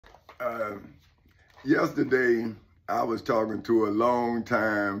Uh, Yesterday, I was talking to a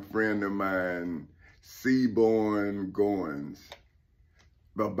longtime friend of mine, Seaborn Goins.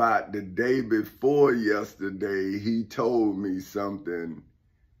 About the day before yesterday, he told me something.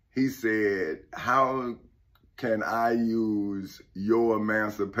 He said, how can I use your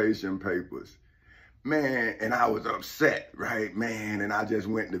emancipation papers? Man, and I was upset, right? Man, and I just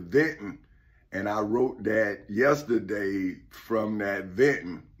went to venting. And I wrote that yesterday from that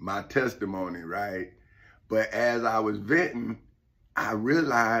venting, my testimony, right? But as I was venting, I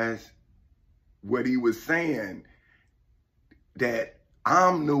realized what he was saying, that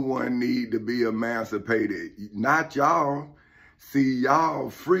I'm the one need to be emancipated, not y'all. See, y'all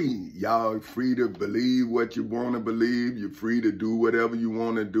free. Y'all free to believe what you want to believe. You're free to do whatever you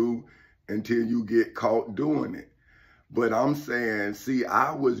want to do until you get caught doing it. But I'm saying, see,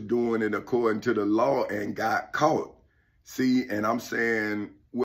 I was doing it according to the law and got caught. See, and I'm saying